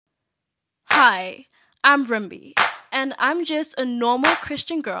Hi, I'm Rimby, and I'm just a normal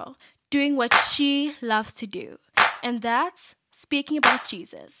Christian girl doing what she loves to do, and that's speaking about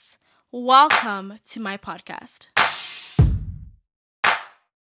Jesus. Welcome to my podcast.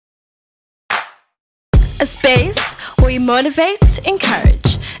 A space where we motivate,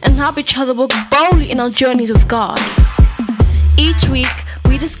 encourage, and help each other walk boldly in our journeys with God. Each week,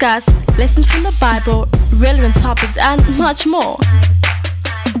 we discuss lessons from the Bible, relevant topics, and much more.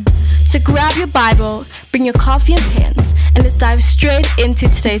 So grab your Bible, bring your coffee and pens, and let's dive straight into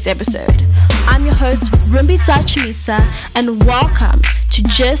today's episode. I'm your host, Rimby Zachimisa, and welcome to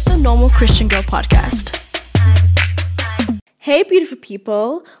Just a Normal Christian Girl podcast. Hey beautiful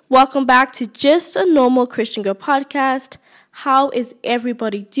people, welcome back to Just a Normal Christian Girl podcast. How is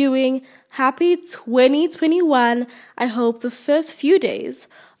everybody doing? Happy 2021. I hope the first few days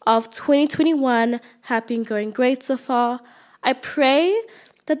of 2021 have been going great so far. I pray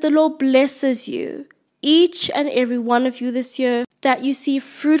that the Lord blesses you, each and every one of you this year, that you see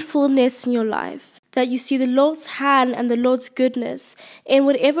fruitfulness in your life, that you see the Lord's hand and the Lord's goodness in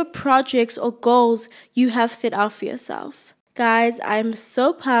whatever projects or goals you have set out for yourself. Guys, I'm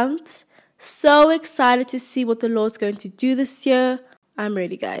so pumped, so excited to see what the Lord's going to do this year. I'm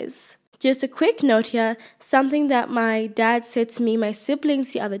ready, guys. Just a quick note here, something that my dad said to me, my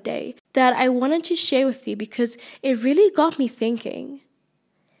siblings, the other day, that I wanted to share with you because it really got me thinking.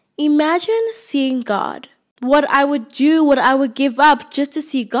 Imagine seeing God. What I would do, what I would give up just to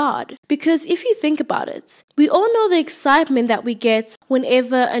see God. Because if you think about it, we all know the excitement that we get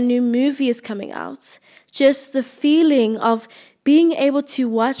whenever a new movie is coming out. Just the feeling of being able to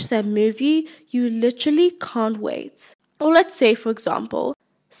watch that movie, you literally can't wait. Or let's say, for example,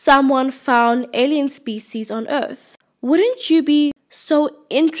 someone found alien species on Earth. Wouldn't you be so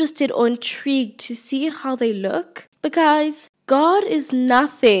interested or intrigued to see how they look? Because God is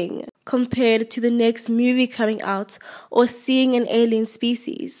nothing compared to the next movie coming out or seeing an alien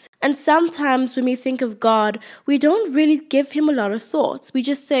species. And sometimes when we think of God, we don't really give him a lot of thoughts. We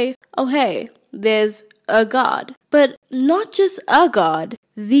just say, oh hey, there's a God. But not just a God,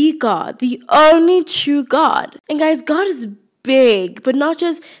 the only true God. And guys, God is big, but not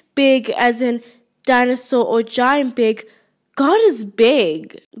just big as in dinosaur or giant big. God is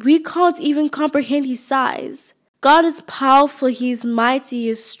big. We can't even comprehend his size. God is powerful, he is mighty, he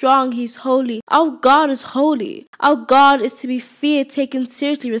is strong, he is holy. Our God is holy. Our God is to be feared, taken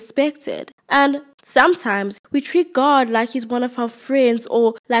seriously, respected. And sometimes we treat God like he's one of our friends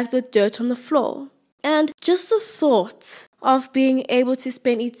or like the dirt on the floor. And just the thought of being able to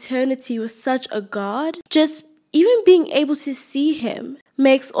spend eternity with such a God, just even being able to see him,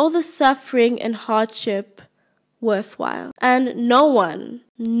 makes all the suffering and hardship worthwhile. And no one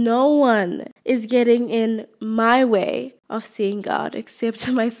is getting in my way of seeing God except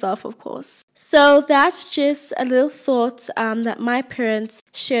myself, of course. So that's just a little thought that my parents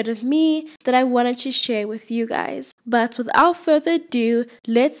shared with me that I wanted to share with you guys. But without further ado,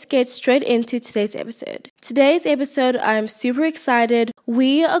 let's get straight into today's episode. Today's episode, I'm super excited.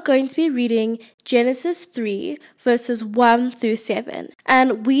 We are going to be reading Genesis 3 verses 1 through 7.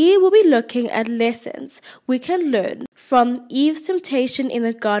 And we will be looking at lessons we can learn from Eve's temptation in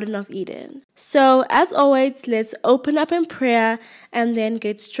the Garden of Eden. So as always, let's open up in prayer and then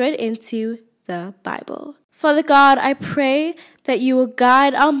get straight into the Bible. Father God, I pray that you will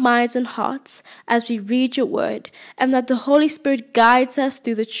guide our minds and hearts as we read your word, and that the Holy Spirit guides us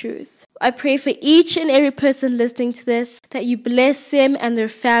through the truth. I pray for each and every person listening to this, that you bless them and their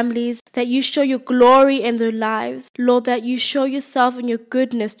families, that you show your glory in their lives. Lord, that you show yourself and your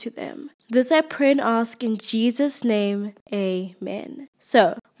goodness to them. This I pray and ask in Jesus' name, amen.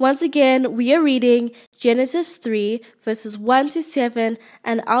 So, once again, we are reading Genesis 3, verses 1 to 7,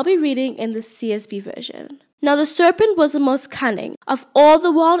 and I'll be reading in the CSB version. Now the serpent was the most cunning of all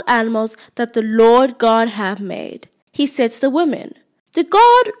the wild animals that the Lord God had made. He said to the woman, "Did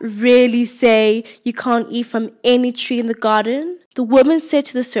God really say you can't eat from any tree in the garden?" The woman said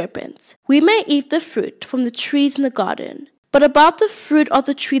to the serpent, "We may eat the fruit from the trees in the garden. But about the fruit of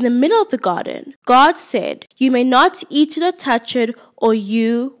the tree in the middle of the garden, God said, you may not eat it or touch it, or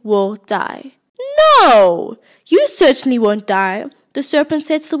you will die." "No, you certainly won't die," the serpent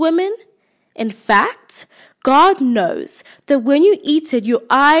said to the woman. "In fact, God knows that when you eat it, your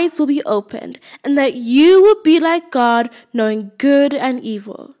eyes will be opened, and that you will be like God, knowing good and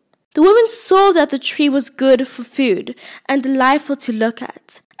evil." The woman saw that the tree was good for food and delightful to look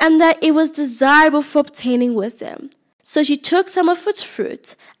at, and that it was desirable for obtaining wisdom. So she took some of its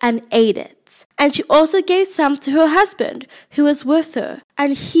fruit and ate it. And she also gave some to her husband, who was with her,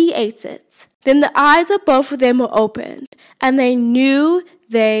 and he ate it. Then the eyes of both of them were opened, and they knew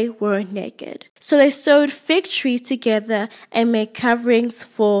they were naked. So they sewed fig trees together and made coverings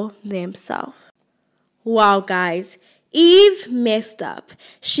for themselves. Wow, guys. Eve messed up.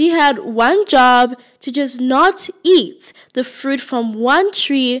 She had one job to just not eat the fruit from one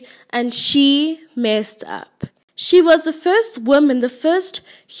tree, and she messed up. She was the first woman, the first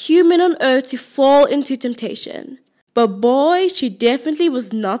human on earth to fall into temptation. But boy, she definitely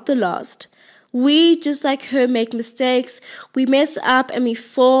was not the last. We, just like her, make mistakes, we mess up and we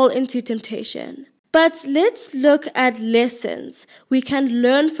fall into temptation. But let's look at lessons we can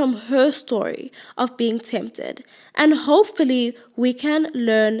learn from her story of being tempted, and hopefully we can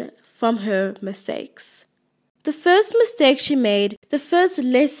learn from her mistakes. The first mistake she made, the first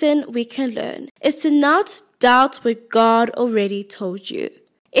lesson we can learn, is to not doubt what God already told you.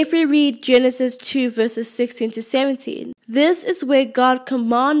 If we read Genesis 2 verses 16 to 17, this is where God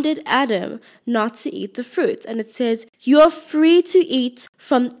commanded Adam not to eat the fruit. And it says, "You are free to eat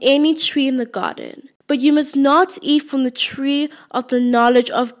from any tree in the garden, but you must not eat from the tree of the knowledge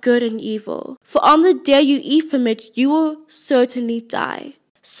of good and evil. For on the day you eat from it, you will certainly die."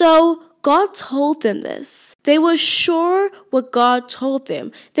 So God told them this. They were sure what God told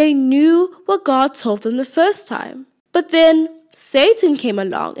them. They knew what God told them the first time. But then Satan came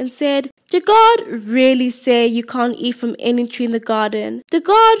along and said, "Did God really say you can't eat from any tree in the garden? Did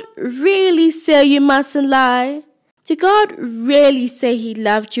God really say you mustn't lie? Did God really say He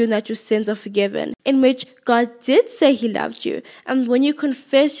loved you and that your sins are forgiven?" In which God did say He loved you, and when you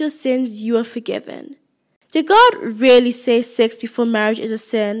confess your sins, you are forgiven. Did God really say sex before marriage is a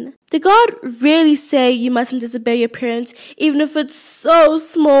sin? Did God really say you mustn't disobey your parents even if it's so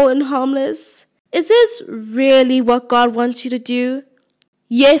small and harmless? Is this really what God wants you to do?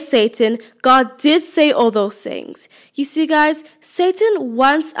 Yes, Satan, God did say all those things. You see, guys, Satan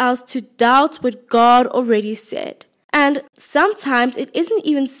wants us to doubt what God already said. And sometimes it isn't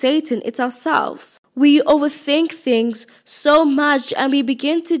even Satan, it's ourselves. We overthink things so much and we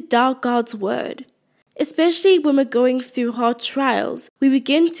begin to doubt God's word. Especially when we're going through hard trials, we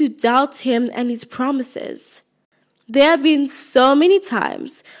begin to doubt Him and His promises. There have been so many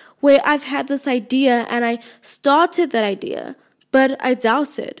times where I've had this idea and I started that idea, but I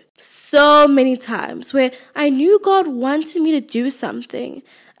doubted. So many times where I knew God wanted me to do something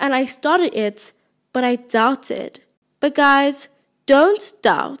and I started it, but I doubted. But guys, don't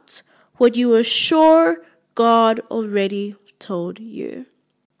doubt what you were sure God already told you.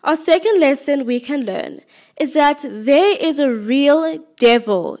 Our second lesson we can learn is that there is a real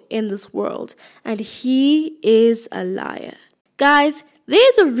devil in this world, and he is a liar. Guys, there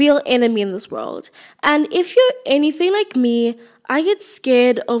is a real enemy in this world, and if you're anything like me, I get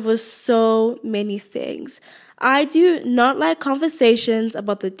scared over so many things. I do not like conversations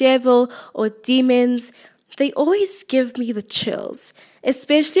about the devil or demons. They always give me the chills,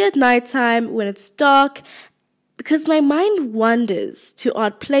 especially at nighttime when it's dark, because my mind wanders to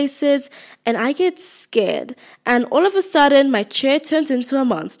odd places and I get scared, and all of a sudden my chair turns into a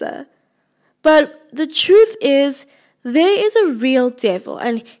monster. But the truth is, there is a real devil,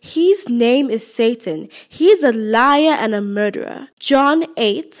 and his name is Satan. He is a liar and a murderer. John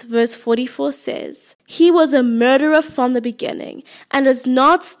 8 verse 44 says, "He was a murderer from the beginning and does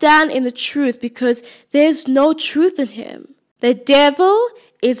not stand in the truth because there is no truth in him." The devil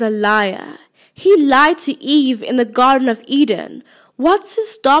is a liar. He lied to Eve in the Garden of Eden. What's to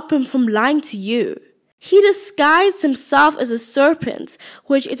stop him from lying to you? He disguised himself as a serpent,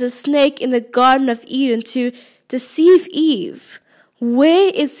 which is a snake in the Garden of Eden, to deceive Eve. Where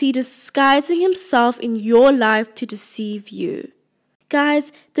is he disguising himself in your life to deceive you?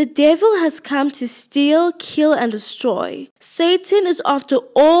 Guys, the devil has come to steal, kill, and destroy. Satan is after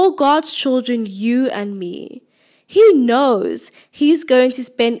all God's children, you and me. He knows he's going to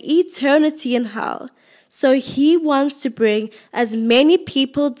spend eternity in hell, so he wants to bring as many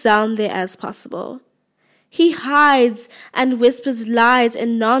people down there as possible. He hides and whispers lies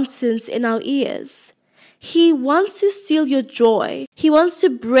and nonsense in our ears. He wants to steal your joy. He wants to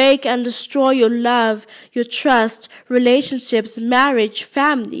break and destroy your love, your trust, relationships, marriage,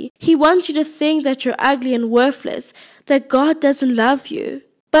 family. He wants you to think that you're ugly and worthless, that God doesn't love you.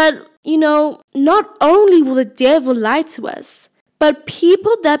 But, not only will the devil lie to us, but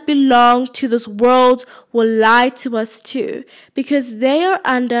people that belong to this world will lie to us too, because they are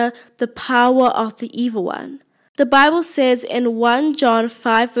under the power of the evil one. The Bible says in 1 John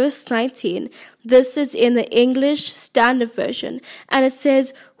 5 verse 19, this is in the English Standard Version, and it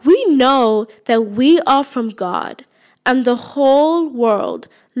says, "We know that we are from God, and the whole world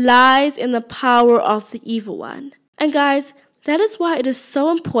lies in the power of the evil one." And guys, that is why it is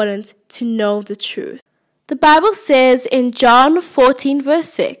so important to know the truth. The Bible says in John 14 verse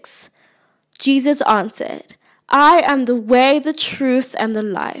 6, Jesus answered, I am the way, the truth, and the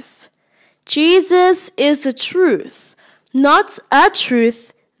life. Jesus is the truth, not a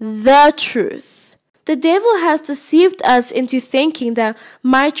truth, the truth. The devil has deceived us into thinking that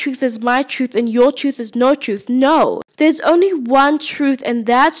my truth is my truth and your truth is no truth. No, there's only one truth, and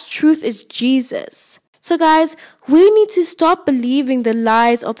that truth is Jesus. So guys, we need to stop believing the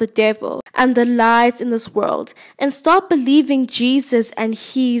lies of the devil and the lies in this world and stop believing Jesus and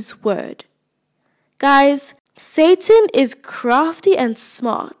his word. Guys, Satan is crafty and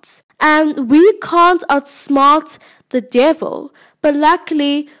smart, and we can't outsmart the devil, but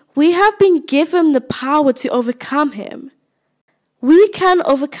luckily we have been given the power to overcome him. We can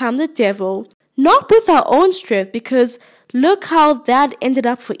overcome the devil, not with our own strength, because look how that ended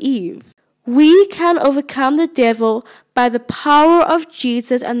up for Eve. We can overcome the devil by the power of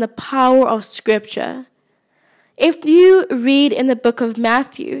Jesus and the power of Scripture. If you read in the book of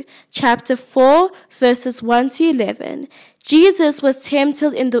Matthew, chapter 4, verses 1 to 11, Jesus was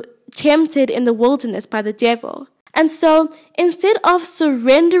tempted in the wilderness by the devil. And so, instead of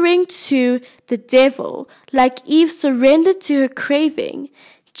surrendering to the devil, like Eve surrendered to her craving,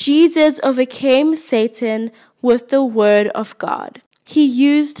 Jesus overcame Satan with the word of God. He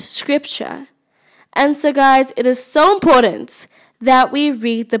used Scripture. And so, guys, it is so important that we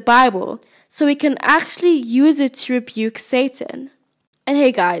read the Bible so we can actually use it to rebuke Satan. And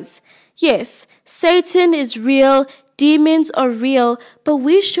hey guys, yes, Satan is real, demons are real, but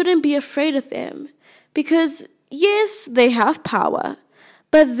we shouldn't be afraid of them. Because yes, they have power,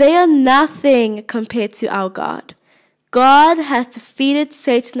 but they are nothing compared to our God. God has defeated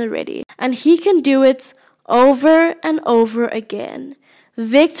Satan already, and he can do it over and over again.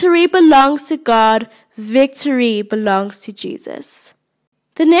 Victory belongs to God. Victory belongs to Jesus.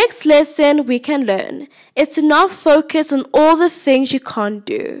 The next lesson we can learn is to not focus on all the things you can't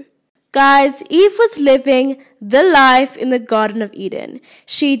do. Guys, Eve was living the life in the Garden of Eden.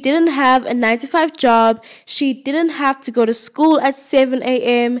 She didn't have a 9-to-5 job. She didn't have to go to school at 7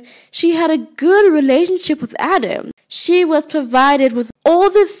 a.m. She had a good relationship with Adam. She was provided with all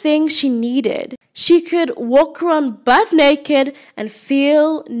the things she needed. She could walk around butt naked and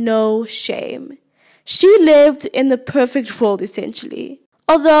feel no shame. She lived in the perfect world, essentially.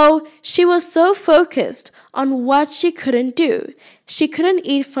 Although she was so focused on what she couldn't do, she couldn't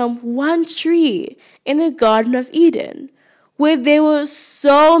eat from one tree in the Garden of Eden, where there were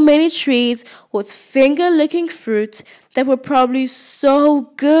so many trees with finger-licking fruit that were probably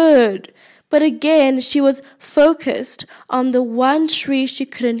so good. But again, she was focused on the one tree she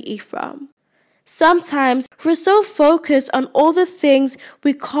couldn't eat from. Sometimes we're so focused on all the things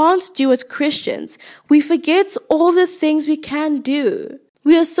we can't do as Christians, we forget all the things we can do.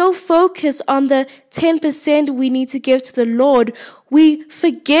 We are so focused on the 10% we need to give to the Lord, we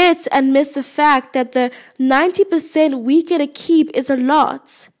forget and miss the fact that the 90% we get to keep is a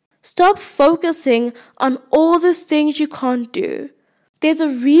lot. Stop focusing on all the things you can't do. There's a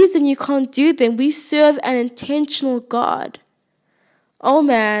reason you can't do them. We serve an intentional God. Oh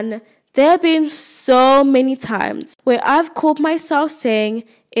man, there have been so many times where I've caught myself saying,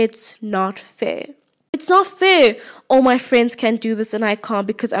 it's not fair. It's not fair all my friends can do this and I can't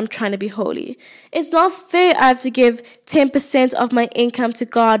because I'm trying to be holy. It's not fair I have to give 10% of my income to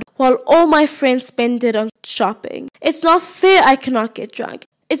God while all my friends spend it on shopping. It's not fair I cannot get drunk.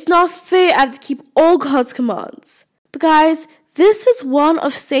 It's not fair I have to keep all God's commands. But guys, this is one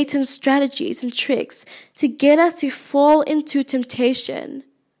of Satan's strategies and tricks to get us to fall into temptation.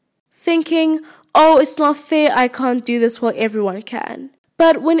 Thinking, oh, it's not fair I can't do this while everyone can.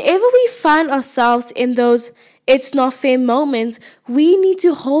 But whenever we find ourselves in those it's not fair moments, we need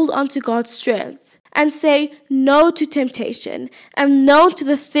to hold on to God's strength and say no to temptation and no to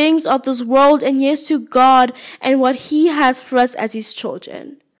the things of this world and yes to God and what He has for us as His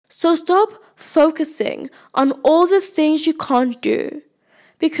children. So stop focusing on all the things you can't do.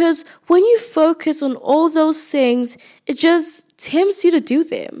 Because when you focus on all those things, it just tempts you to do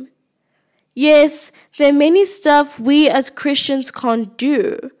them. Yes, there are many stuff we as Christians can't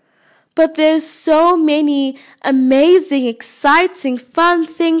do, but there's so many amazing, exciting, fun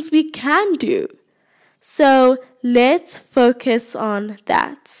things we can do. So let's focus on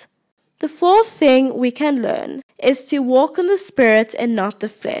that. The fourth thing we can learn is to walk in the Spirit and not the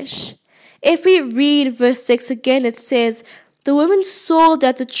flesh. If we read verse 6 again, it says, the woman saw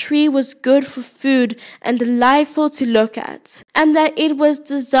that the tree was good for food and delightful to look at, and that it was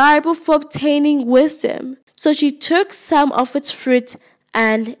desirable for obtaining wisdom. So she took some of its fruit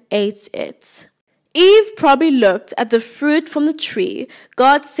and ate it. Eve probably looked at the fruit from the tree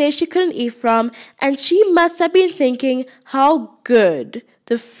God said she couldn't eat from, and she must have been thinking how good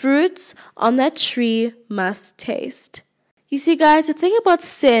the fruits on that tree must taste. You see, guys, the thing about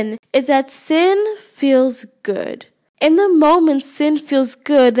sin is that sin feels good. In the moment sin feels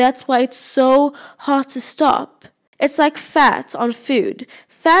good, that's why it's so hard to stop. It's like fat on food.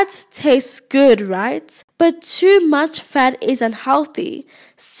 Fat tastes good, right? But too much fat is unhealthy.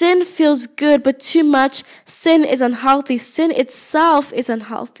 Sin feels good, but too much sin is unhealthy. Sin itself is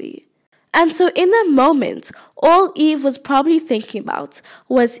unhealthy. And so in that moment, all Eve was probably thinking about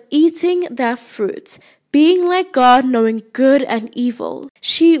was eating that fruit, being like God, knowing good and evil.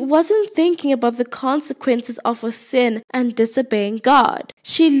 She wasn't thinking about the consequences of her sin and disobeying God.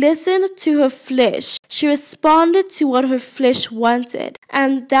 She listened to her flesh. She responded to what her flesh wanted,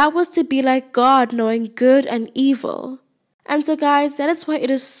 and that was to be like God, knowing good and evil. And so guys, that is why it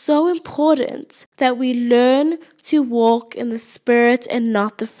is so important that we learn to walk in the Spirit and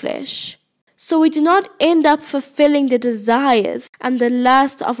not the flesh, so we do not end up fulfilling the desires and the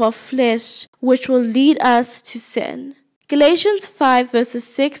lust of our flesh, which will lead us to sin. Galatians 5 verses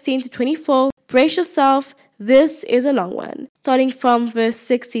 16 to 24, brace yourself, this is a long one. Starting from verse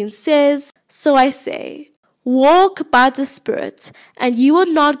 16 says, "So I say, walk by the Spirit, and you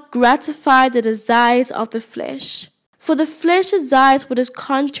will not gratify the desires of the flesh. For the flesh desires what is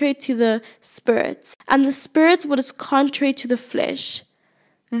contrary to the Spirit, and the Spirit what is contrary to the flesh.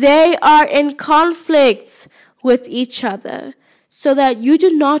 They are in conflict with each other, so that you do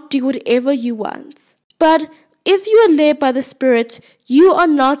not do whatever you want. But if you are led by the Spirit, you are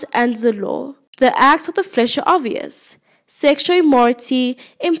not under the law. The acts of the flesh are obvious: sexual immorality,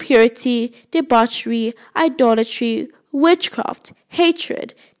 impurity, debauchery, idolatry, witchcraft,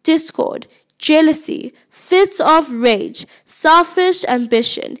 hatred, discord, jealousy, fits of rage, selfish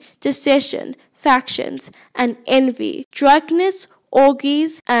ambition, dissension, factions, and envy, drunkenness,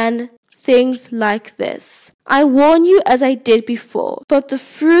 orgies, and things like this. I warn you as I did before, but the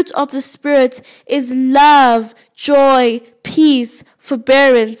fruit of the Spirit is love, joy, peace,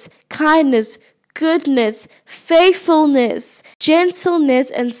 forbearance, kindness, goodness, faithfulness, gentleness,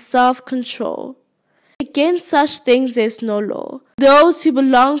 and self-control. Against such things there is no law. Those who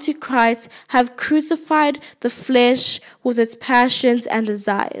belong to Christ have crucified the flesh with its passions and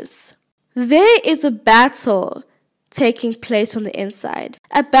desires." There is a battle taking place on the inside.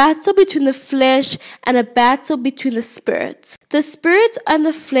 A battle between the flesh and a battle between the Spirit. The Spirit and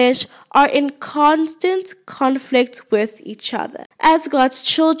the flesh are in constant conflict with each other. As God's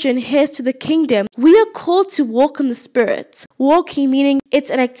children heirs to the kingdom, we are called to walk in the Spirit. Walking meaning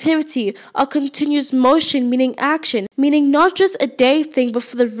it's an activity, a continuous motion meaning action, meaning not just a day thing but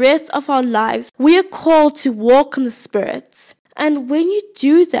for the rest of our lives. We are called to walk in the Spirit. And when you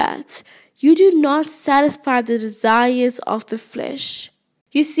do that, you do not satisfy the desires of the flesh.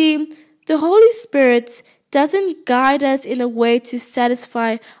 You see, the Holy Spirit doesn't guide us in a way to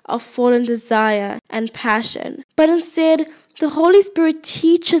satisfy our fallen desire and passion, but instead, the Holy Spirit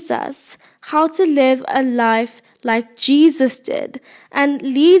teaches us how to live a life like Jesus did and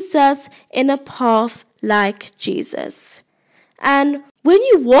leads us in a path like Jesus. And when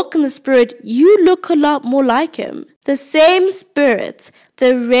you walk in the Spirit, you look a lot more like Him. The same Spirit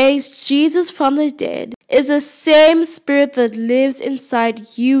that raised Jesus from the dead is the same Spirit that lives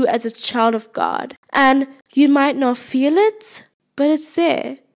inside you as a child of God. And you might not feel it, but it's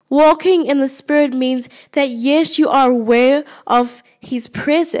there. Walking in the Spirit means that yes, you are aware of His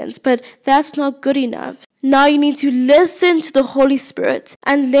presence, but that's not good enough. Now you need to listen to the Holy Spirit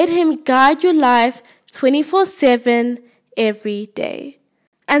and let Him guide your life 24/7 every day.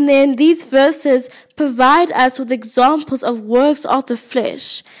 And then these verses provide us with examples of works of the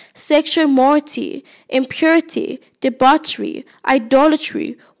flesh: sexual immorality, impurity, debauchery,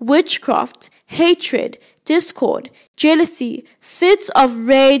 idolatry, witchcraft, hatred, discord, jealousy, fits of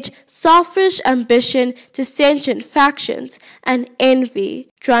rage, selfish ambition, dissension, factions, and envy,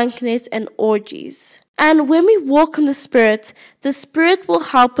 drunkenness, and orgies. And when we walk in the Spirit will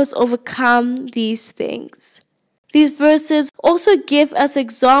help us overcome these things. These verses also give us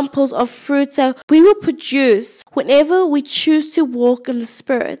examples of fruits that we will produce whenever we choose to walk in the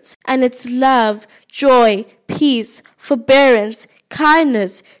Spirit. And it's love, joy, peace, forbearance,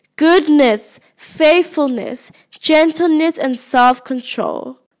 kindness, goodness, faithfulness, gentleness, and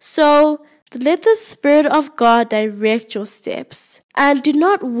self-control. So, let the Spirit of God direct your steps. And do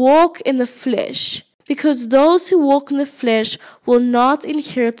not walk in the flesh, because those who walk in the flesh will not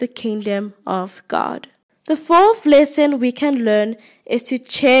inherit the kingdom of God. The fourth lesson we can learn is to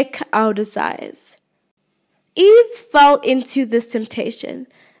check our desires. Eve fell into this temptation,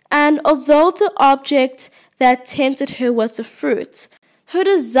 And although the object that tempted her was the fruit, her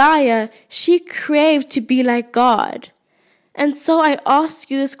desire, she craved to be like God. And so I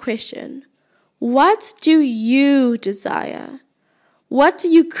ask you this question: what do you desire? What do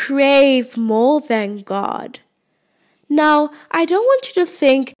you crave more than God? Now, I don't want you to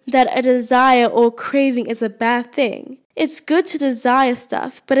think that a desire or craving is a bad thing. It's good to desire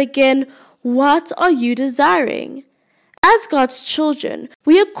stuff, but again, what are you desiring? As God's children,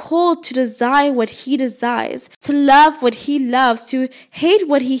 we are called to desire what He desires, to love what He loves, to hate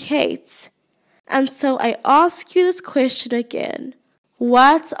what He hates. And so I ask you this question again: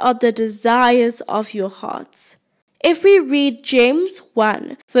 what are the desires of your hearts? If we read James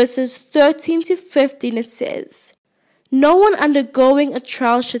 1, verses 13 to 15, it says, "No one undergoing a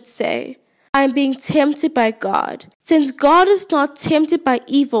trial should say, 'I am being tempted by God,' since God is not tempted by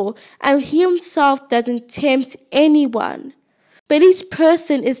evil, and He Himself doesn't tempt anyone. But each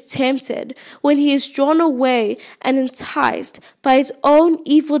person is tempted when he is drawn away and enticed by his own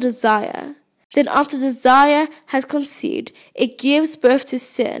evil desire. Then after desire has conceived, it gives birth to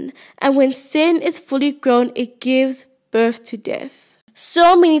sin, and when sin is fully grown, it gives birth to death."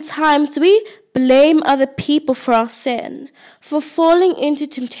 So many times we blame other people for our sin, for falling into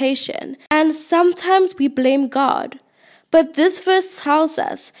temptation, and sometimes we blame God. But this verse tells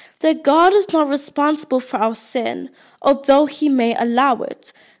us that God is not responsible for our sin, although He may allow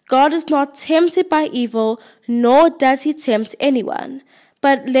it. God is not tempted by evil, nor does He tempt anyone.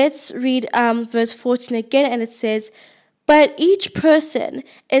 But let's read verse 14 again, and it says, "But each person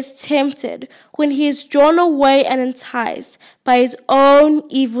is tempted when he is drawn away and enticed by his own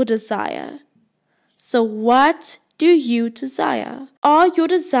evil desire." So what do you desire? Are your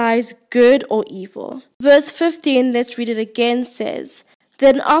desires good or evil? Verse 15, let's read it again, says,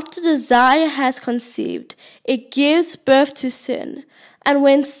 "Then after desire has conceived, it gives birth to sin. And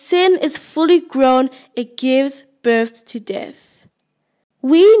when sin is fully grown, it gives birth to death."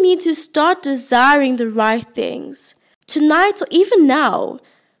 We need to start desiring the right things. Tonight or even now,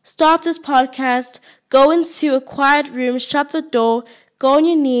 stop this podcast, go into a quiet room, shut the door, go on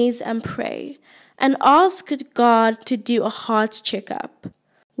your knees and pray. And ask God to do a heart checkup.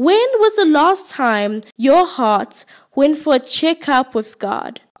 When was the last time your heart went for a checkup with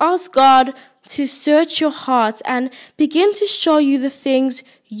God? Ask God to search your heart and begin to show you the things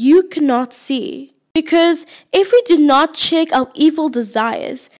you cannot see. Because if we do not check our evil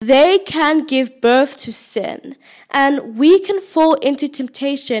desires, they can give birth to sin, and we can fall into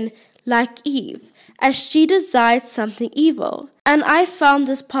temptation like Eve, as she desired something evil. And I found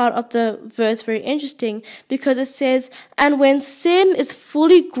this part of the verse very interesting because it says, "And when sin is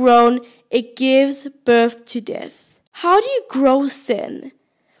fully grown, it gives birth to death." How do you grow sin?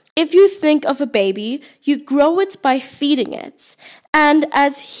 If you think of a baby, you grow it by feeding it. And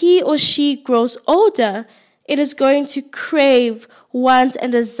as he or she grows older, it is going to crave, want,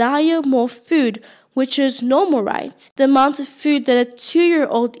 and desire more food, which is normal, right? The amount of food that a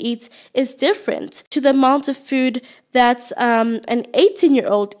 2-year-old eats is different to the amount of food that an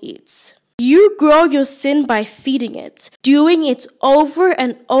 18-year-old eats. You grow your sin by feeding it, doing it over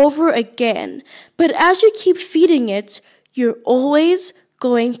and over again. But as you keep feeding it, you're always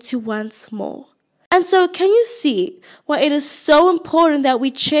going to want more. And so can you see why it is so important that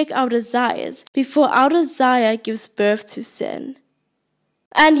we check our desires before our desire gives birth to sin?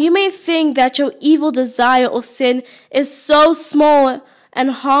 And you may think that your evil desire or sin is so small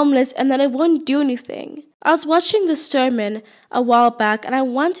and harmless and that it won't do anything. I was watching the sermon a while back, and I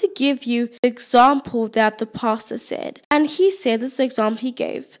want to give you the example that the pastor said. And he said, this is the example he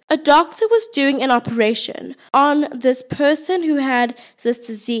gave. A doctor was doing an operation on this person who had this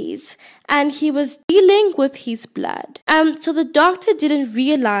disease, and he was dealing with his blood. So the doctor didn't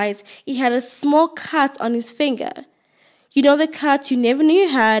realize he had a small cut on his finger. You know the cuts you never knew you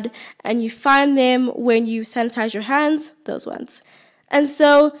had, and you find them when you sanitize your hands, those ones. And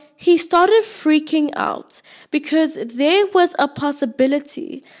so he started freaking out because there was a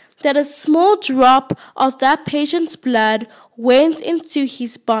possibility that a small drop of that patient's blood went into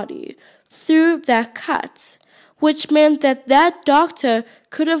his body through that cut, which meant that that doctor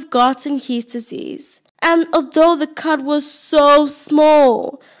could have gotten his disease. And although the cut was so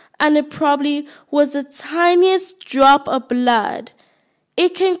small, and it probably was the tiniest drop of blood,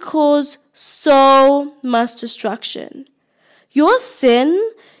 it can cause so much destruction. Your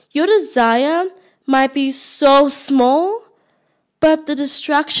sin, your desire might be so small, but the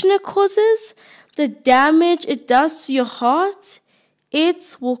destruction it causes, the damage it does to your heart,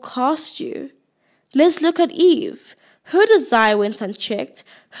 it will cost you. Let's look at Eve. Her desire went unchecked.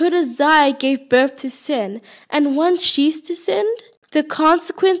 Her desire gave birth to sin. And once she sinned, the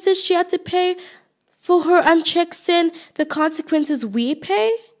consequences she had to pay for her unchecked sin, the consequences we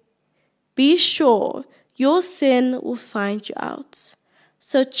pay, be sure your sin will find you out.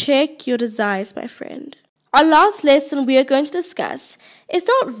 So check your desires, my friend. Our last lesson we are going to discuss is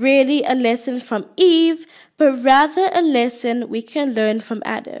not really a lesson from Eve, but rather a lesson we can learn from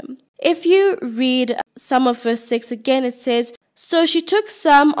Adam. If you read some of verse 6 again, it says, "So she took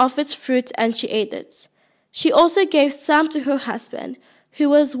some of its fruit and she ate it. She also gave some to her husband, who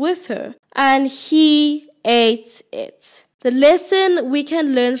was with her, and he ate it." The lesson we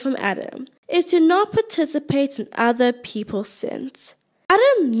can learn from Adam is to not participate in other people's sins.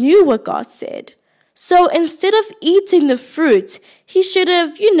 Adam knew what God said. So instead of eating the fruit, he should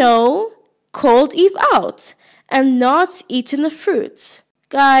have, called Eve out and not eaten the fruit.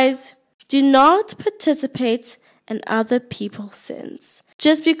 Guys, do not participate in other people's sins.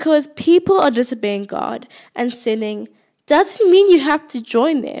 Just because people are disobeying God and sinning doesn't mean you have to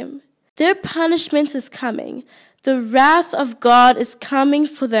join them. Their punishment is coming. The wrath of God is coming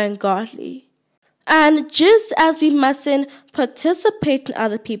for the ungodly. And just as we mustn't participate in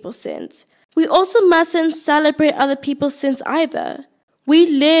other people's sins, we also mustn't celebrate other people's sins either. We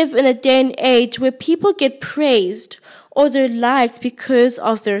live in a day and age where people get praised or they're liked because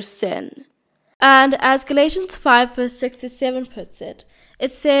of their sin. And as Galatians 5 verse 6 to 7 puts it,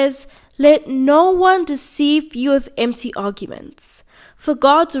 it says, "Let no one deceive you with empty arguments, for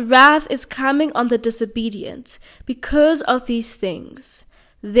God's wrath is coming on the disobedient because of these things.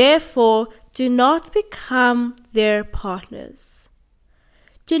 Therefore, do not become their partners."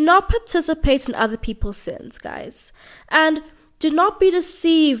 Do not participate in other people's sins, guys. And do not be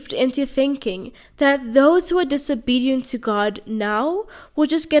deceived into thinking that those who are disobedient to God now will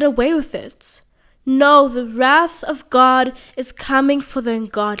just get away with it. No, the wrath of God is coming for the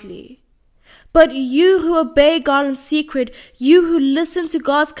ungodly. But you who obey God in secret, you who listen to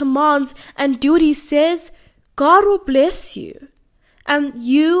God's commands and do what He says, God will bless you. And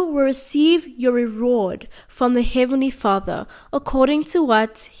you will receive your reward from the Heavenly Father according to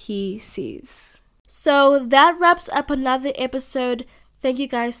what He sees. So that wraps up another episode. Thank you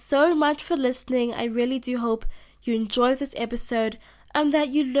guys so much for listening. I really do hope you enjoyed this episode and that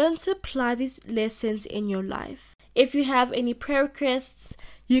you learn to apply these lessons in your life. If you have any prayer requests,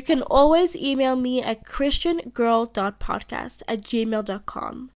 you can always email me at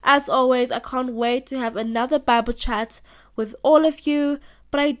christiangirl.podcast@gmail.com. As always, I can't wait to have another Bible chat with all of you,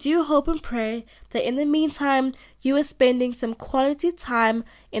 but I do hope and pray that in the meantime, you are spending some quality time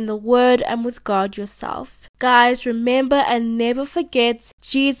in the Word and with God yourself. Guys, remember and never forget,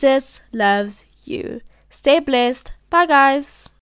 Jesus loves you. Stay blessed. Bye, guys.